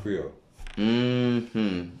Patois and Creole.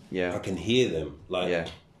 Yeah. I can hear them. Like, Yeah.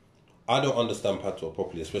 I don't understand Patois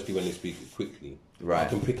properly, especially when they speak it quickly. Right. I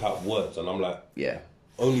can pick out words and I'm like, Yeah.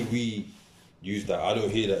 only we use that. I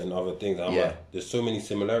don't hear that in other things. I'm like, there's so many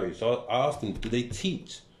similarities. So I asked him, do they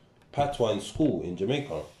teach Patois in school in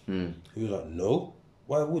Jamaica? He was like, no.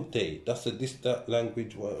 Why would they? That's that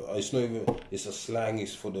language. It's not even. It's a slang.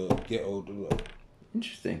 It's for the ghetto.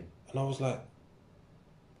 Interesting. And I was like,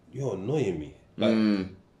 you're annoying me. Like,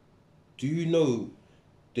 do you know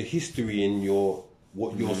the history in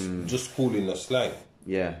what you're just calling a slang?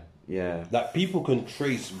 Yeah. Yeah. Like, people can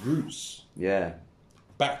trace roots. Yeah.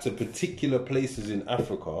 Back to particular places in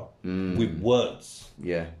Africa with words.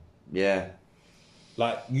 Yeah. Yeah.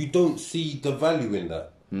 Like, you don't see the value in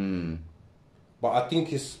that. But I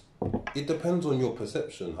think it depends on your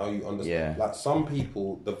perception, how you understand. Yeah. Like, some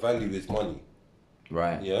people, the value is money.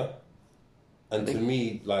 Right. Yeah? And to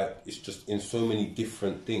me, like, it's just in so many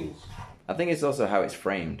different things. I think it's also how it's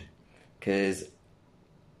framed, because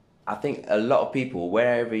I think a lot of people,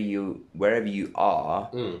 wherever you are,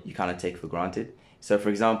 you kind of take for granted. So, for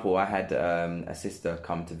example, I had a sister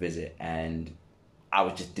come to visit, and I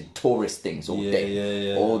was just did tourist things all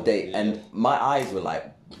day, and my eyes were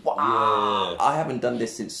like, wow, I haven't done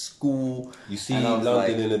this since school. You see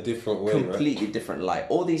London in a different way, completely different light.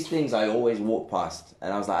 All these things I always walk past,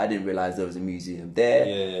 and I was like, I didn't realize there was a museum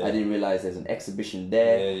there. I didn't realize there's an exhibition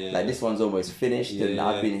there. Like, this one's almost finished, and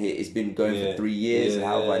I've been here. It's been going for 3 years. And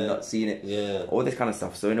how have I not seen it? All this kind of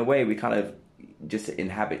stuff. So in a way, we kind of just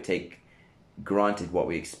take granted what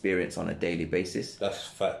we experience on a daily basis. That's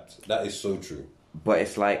fact. That is so true. But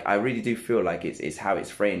it's like, I really do feel like it's how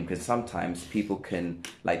it's framed, because sometimes people can,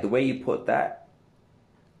 like, the way you put that,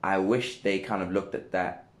 I wish they kind of looked at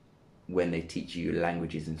that when they teach you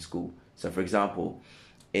languages in school. So, for example,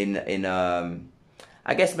 in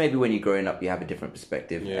I guess maybe when you're growing up, you have a different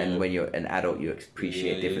perspective, and when you're an adult, you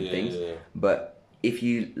appreciate different things. But if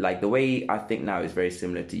you, like, the way I think now is very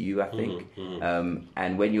similar to you, I think.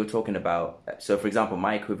 And when you're talking about, so for example,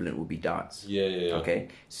 my equivalent would be dance. Okay,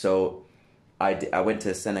 so I went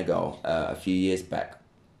to Senegal a few years back,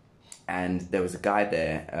 and there was a guy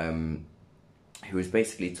there who was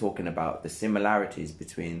basically talking about the similarities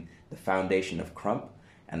between the foundation of Krump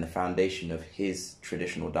and the foundation of his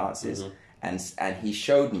traditional dances. And he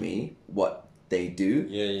showed me what they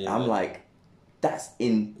do. I'm like, that's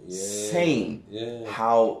insane.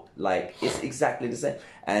 How, like, it's exactly the same.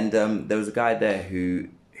 And there was a guy there who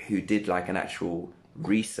did like an actual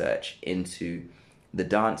research into the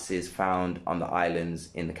dances found on the islands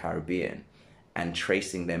in the Caribbean and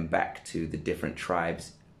tracing them back to the different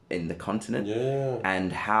tribes in the continent,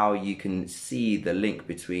 and how you can see the link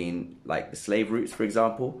between, like, the slave routes, for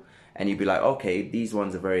example, and you'd be like, okay, these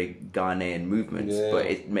ones are very Ghanaian movements, but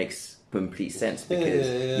it makes complete sense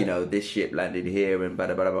because you know, this ship landed here and blah,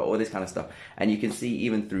 blah, blah, blah, all this kind of stuff. And you can see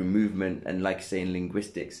even through movement and, like, say, in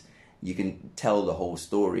linguistics, you can tell the whole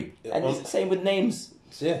story. And it's the same with names.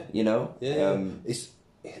 You know, it's.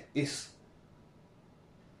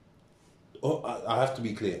 Oh, I have to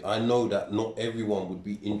be clear. I know that not everyone would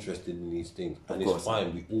be interested in these things, and it's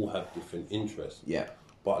fine. We all have different interests.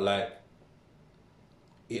 But, like,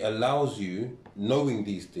 it allows you, knowing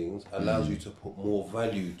these things allows you to put more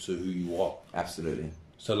value to who you are. Absolutely.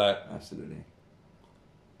 So, like,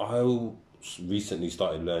 I recently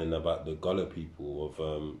started learning about the Gullah people of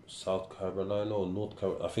South Carolina or North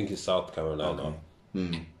Carolina. I think it's South Carolina.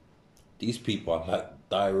 These people are like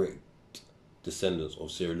direct descendants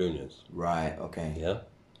of Sierra Leoneans. Right, okay. Yeah?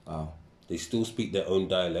 Wow. They still speak their own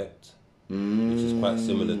dialect, which is quite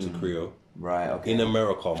similar to Creole. Right, okay. In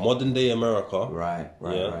America, modern day America. Right.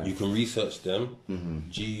 You can research them.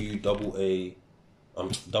 GULLAH.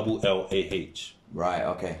 Right,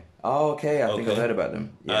 okay. Oh, okay. I think I've heard about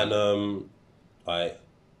them. And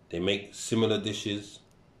they make similar dishes.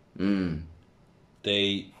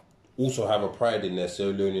 They also have a pride in their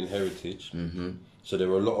Sierra Leonean heritage. So there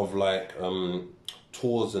are a lot of, like,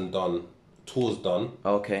 tours done.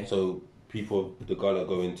 Okay. So people, the Gullah,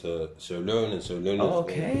 go into Sierra Leone and Sierra Leoneans.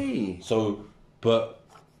 Okay. So, but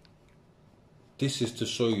this is to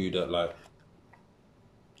show you that, like,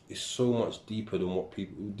 it's so much deeper than what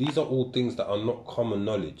people. These are all things that are not common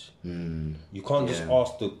knowledge. You can't just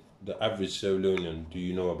ask the average Sierra Leonean, do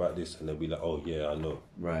you know about this? And they'll be like, oh yeah, I know.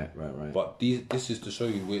 Right. But this is to show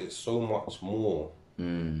you it's so much more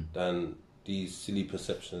than these silly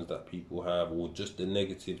perceptions that people have, or just the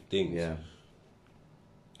negative things. Yeah.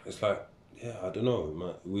 It's like, yeah, I don't know,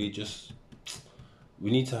 man. We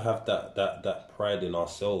need to have that pride in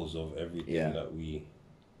ourselves of everything that we,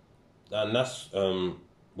 and that's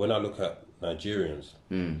when I look at Nigerians,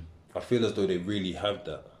 I feel as though they really have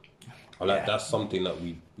that. I like that's something that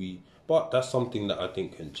but that's something that I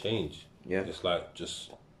think can change. Yeah. It's like just,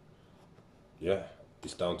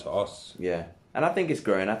 it's down to us. Yeah. And I think it's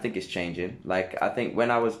growing. I think it's changing. Like, I think when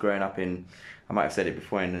I was growing up I might have said it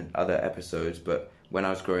before in other episodes, but when I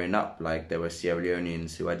was growing up, like, there were Sierra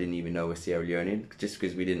Leoneans who I didn't even know were Sierra Leonean, just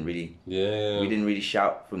because we didn't really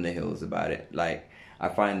shout from the hills about it. Like, I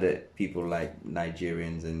find that people like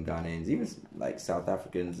Nigerians and Ghanaians, even like South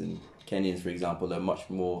Africans and Kenyans, for example, are much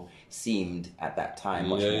more seemed at that time,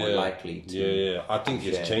 much more likely to. Yeah. I think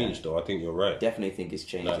it's changed, though. I think you're right. Definitely think it's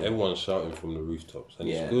changed. Like, everyone's shouting from the rooftops, and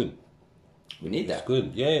it's good. We need that. It's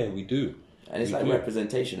good. Yeah, we do. And it's like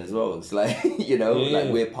representation as well. It's like, you know,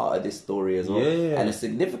 like we're part of this story as well. Yeah. And a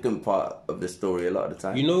significant part of the story a lot of the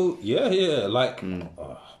time. You know, like,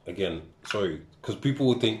 again, sorry, because people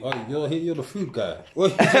would think, oh, you're the food guy. Well,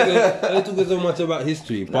 you're talking so much about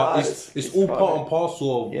history. But it's all part and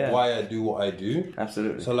parcel of why I do what I do.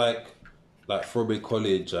 Absolutely. So, like Frobe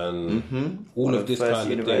College and all of this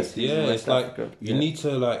kind of things. Yeah, it's like, you need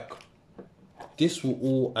to, like, this will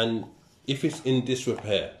all, and if it's in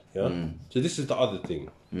disrepair, so this is the other thing.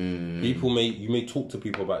 You may talk to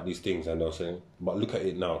people about these things and they'll say, but look at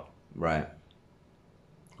it now. Right.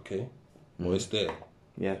 Okay. Well, it's there.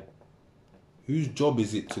 Yeah. Whose job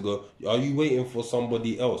is it to go, are you waiting for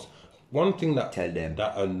somebody else? One thing that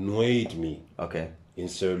annoyed me in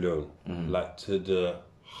Sierra Leone, like to the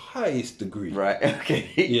highest degree. Right, okay.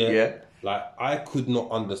 Yeah. Like, I could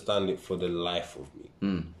not understand it for the life of me.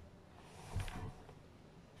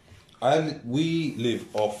 We live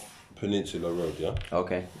off Peninsula Road, yeah?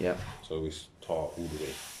 Okay, yeah. So it's tar all the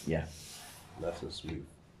way. Yeah. Nice and smooth.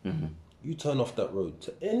 You turn off that road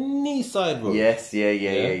to any side road. Yes, yeah.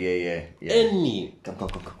 Any. Come.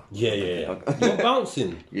 Yeah. You're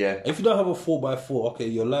bouncing. Yeah. If you don't have a 4x4, okay,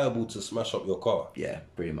 you're liable to smash up your car. Yeah,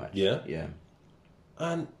 pretty much. Yeah? Yeah.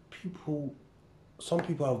 And some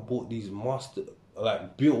people have bought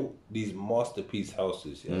built these masterpiece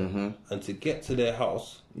houses, and to get to their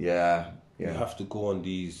house, you have to go on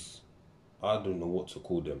these, I don't know what to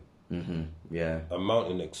call them, a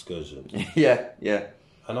mountain excursion. yeah.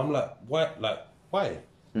 And I'm like, why?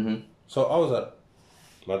 So I was like,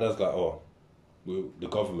 my dad's like, the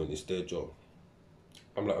government, it's their job.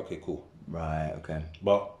 I'm like, okay, cool. Right, okay.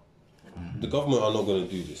 But the government are not going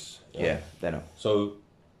to do this. Yeah, they're not. So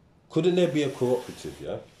couldn't there be a cooperative,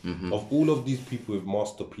 of all of these people with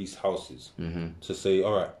masterpiece houses to say,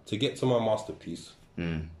 all right, to get to my masterpiece,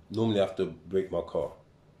 normally I have to break my car.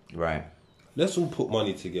 Right. Let's all put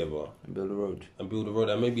money together and build a road.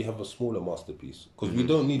 And maybe have a smaller masterpiece. Because we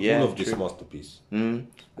don't need all of this masterpiece. Half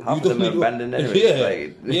of them are abandoned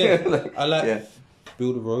areas.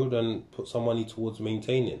 Build a road and put some money towards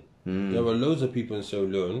maintaining. There are loads of people in Sierra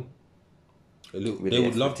Leone, they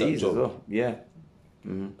would love that job. Well. Yeah.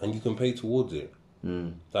 And you can pay towards it.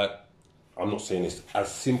 Like, I'm not saying it's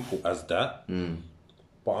as simple as that,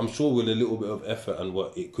 but I'm sure with a little bit of effort and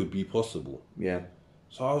work, it could be possible. Yeah.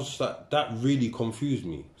 So I was just like, that really confused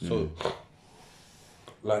me. So,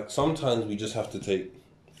 like, sometimes we just have to take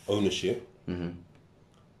ownership, and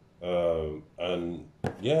do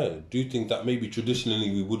things that maybe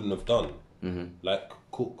traditionally we wouldn't have done, like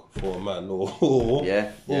cook for a man,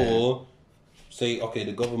 or say, okay,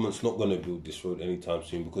 the government's not going to build this road anytime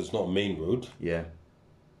soon because it's not a main road. Yeah.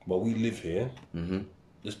 But we live here.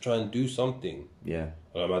 Let's try and do something. Yeah.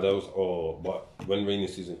 My dad was, but when rainy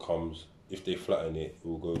season comes, if they flatten it, it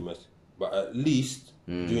will go messy. But at least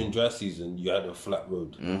during dry season, you had a flat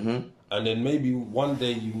road. And then maybe one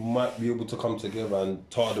day you might be able to come together and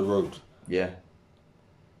tar the road. Yeah.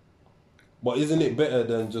 But isn't it better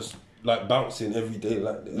than just like bouncing every day?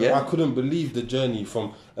 Like, I couldn't believe the journey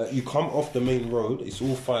from you come off the main road, it's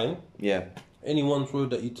all fine. Yeah. Anyone's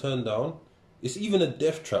road that you turn down, it's even a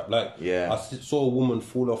death trap. Like, I saw a woman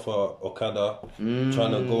fall off a Okada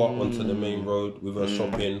trying to go up onto the main road with her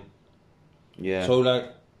shopping. Yeah. So like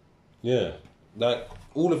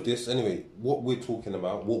all of this anyway, what we're talking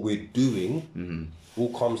about, what we're doing,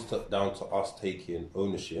 all comes down to us taking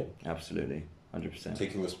ownership. Absolutely. 100%.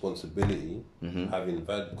 Taking responsibility, having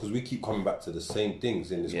value, because we keep coming back to the same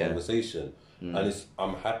things in this conversation, and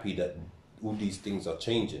I'm happy that all these things are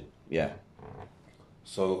changing. Yeah.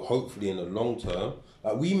 So hopefully in the long term,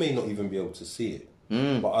 like, we may not even be able to see it,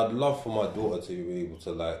 but I'd love for my daughter to be able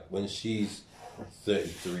to, like, when she's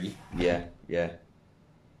 33,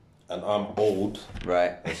 and I'm old.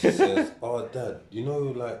 Right. And she says, "Oh, Dad, you know,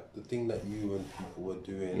 like the thing that you and people were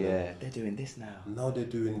doing. Yeah, they're doing this now. Now they're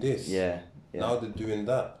doing this. Yeah. Now they're doing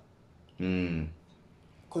that.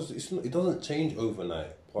 Because it doesn't change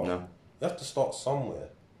overnight. But No. you have to start somewhere.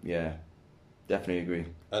 Yeah, definitely agree.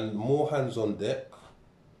 And more hands on deck,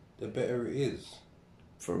 the better it is.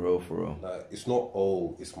 For real. Like, it's not,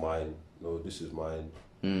 oh, it's mine. No, this is mine.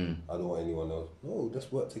 I don't want anyone else. No,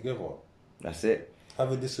 let's work together. That's it.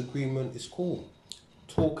 Have a disagreement, it's cool.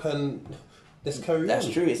 Talk and let's carry on. That's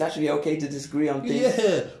true. It's actually okay to disagree on things.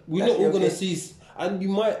 Yeah, we're not all okay. going to see... And you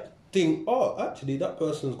might think, oh, actually, that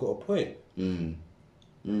person's got a point.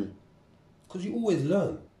 Because you always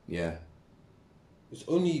learn. Yeah. It's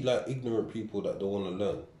only like ignorant people that don't want to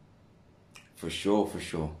learn. For sure.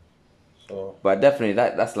 So, But definitely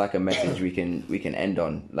that's like a message we can end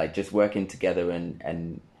on. Like just working together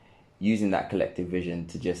and using that collective vision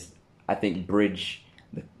to just, I think, bridge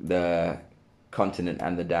the continent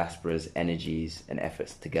and the diaspora's energies and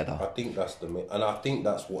efforts together. I think that's and I think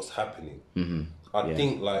that's what's happening. I Yeah.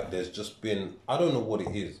 think like there's just been, I don't know what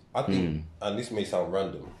it is. I think, and this may sound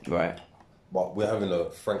random, Right. but we're having a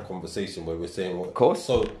frank conversation where we're saying, well, Of course.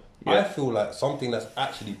 So Yeah. I feel like something that's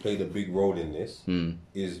actually played a big role in this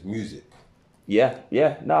is music. Yeah.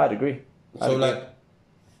 No, I'd agree. So like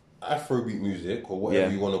Afrobeat music or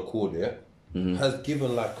whatever you want to call it has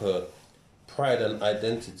given like a pride and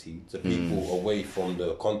identity to people away from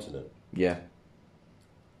the continent. Yeah.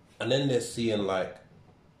 And then they're seeing like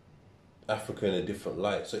Africa in a different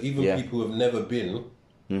light. So even people who have never been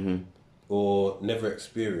or never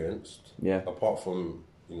experienced, apart from,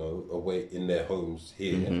 you know, away in their homes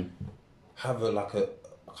here, have a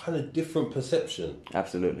kind of different perception.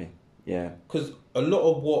 Absolutely. Yeah. Because a lot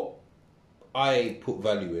of what I put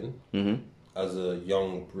value in as a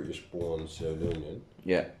young British-born Sierra Leonean,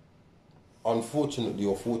 Yeah. unfortunately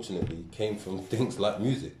or fortunately, came from things like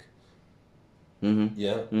music.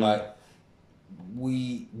 Yeah, like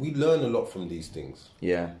we learn a lot from these things.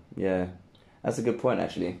 Yeah. That's a good point,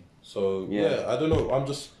 actually. So yeah, I don't know.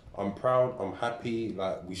 I'm proud. I'm happy.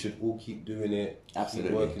 Like we should all keep doing it.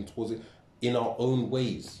 Absolutely. Keep working towards it in our own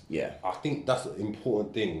ways. Yeah. I think that's an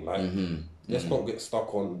important thing. Like let's not get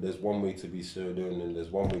stuck on there's one way to be Sierra Leonean, there's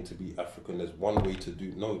one way to be African, there's one way to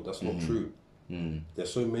do. No, that's not true.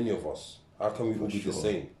 There's so many of us. How can we all be the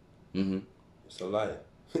same? It's a lie.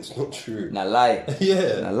 It's not true. Now lie.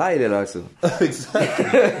 Yeah. Now lie, little also.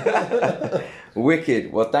 Exactly.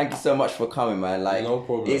 Wicked. Well, thank you so much for coming, man. Like, No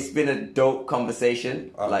problem. It's been a dope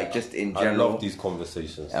conversation. Like, just in general. I love these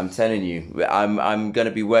conversations. I'm telling you, I'm gonna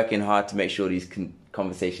be working hard to make sure these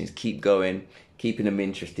conversations keep going, keeping them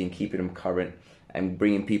interesting, keeping them current, and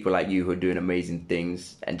bringing people like you who are doing amazing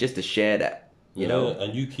things, and just to share that, you know.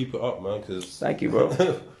 And you keep it up, man. Because Thank you, bro.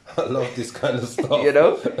 I love this kind of stuff. You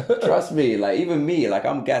know, trust me. Like even me, like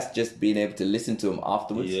I'm gassed just being able to listen to them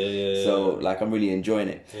afterwards. Yeah. So like I'm really enjoying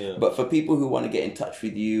it. Yeah. But for people who want to get in touch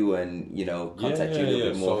with you and contact you a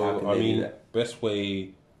little bit more, So how can they do that? best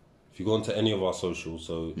way, if you go onto any of our socials,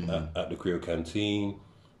 so at the Creole Canteen, you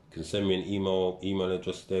can send me an email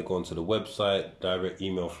address there. Go onto the website, direct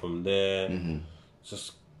email from there.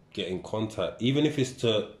 Just get in contact, even if you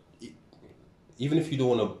don't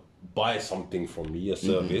want to buy something from me, a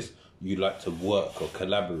service, you like to work or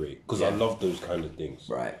collaborate, because I love those kind of things.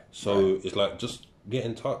 Right. So it's like, just get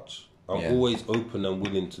in touch. I'm always open and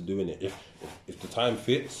willing to doing it. If the time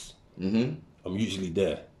fits, I'm usually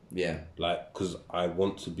there. Yeah, Like, because I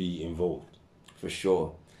want to be involved. for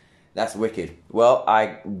sure. That's wicked. Well,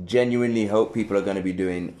 I genuinely hope people are going to be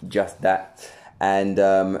doing just that. And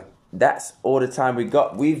that's all the time we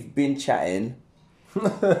got. We've been chatting.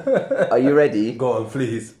 Are you ready? Go on,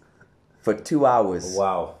 please. For 2 hours.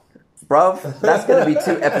 Wow. Bruv, that's going to be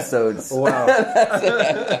 2 episodes. Wow.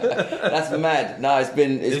 That's mad. No, it's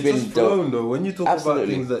been It's been just dope. flown, though. When you talk Absolutely.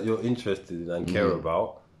 about things that you're interested in and care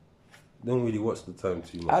about, don't really watch the time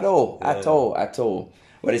too much. At all.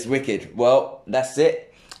 But it's wicked. Well, that's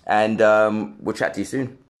it. And we'll chat to you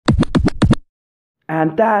soon.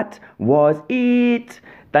 And that was it.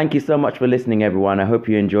 Thank you so much for listening, everyone. I hope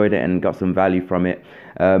you enjoyed it and got some value from it.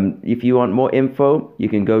 If you want more info, you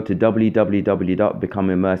can go to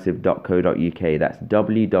www.becomeimmersive.co.uk. That's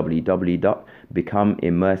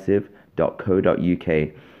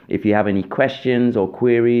www.becomeimmersive.co.uk. If you have any questions or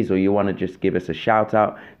queries, or you want to just give us a shout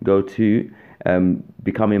out, go to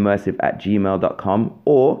becomeimmersive@gmail.com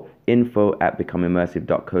or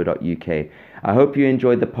info@becomeimmersive.co.uk. I hope you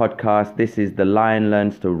enjoyed the podcast. This is The Lion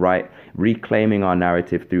Learns to Write, reclaiming our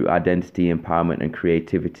narrative through identity, empowerment, and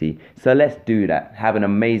creativity. So let's do that. Have an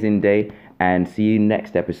amazing day and see you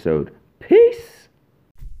next episode. Peace.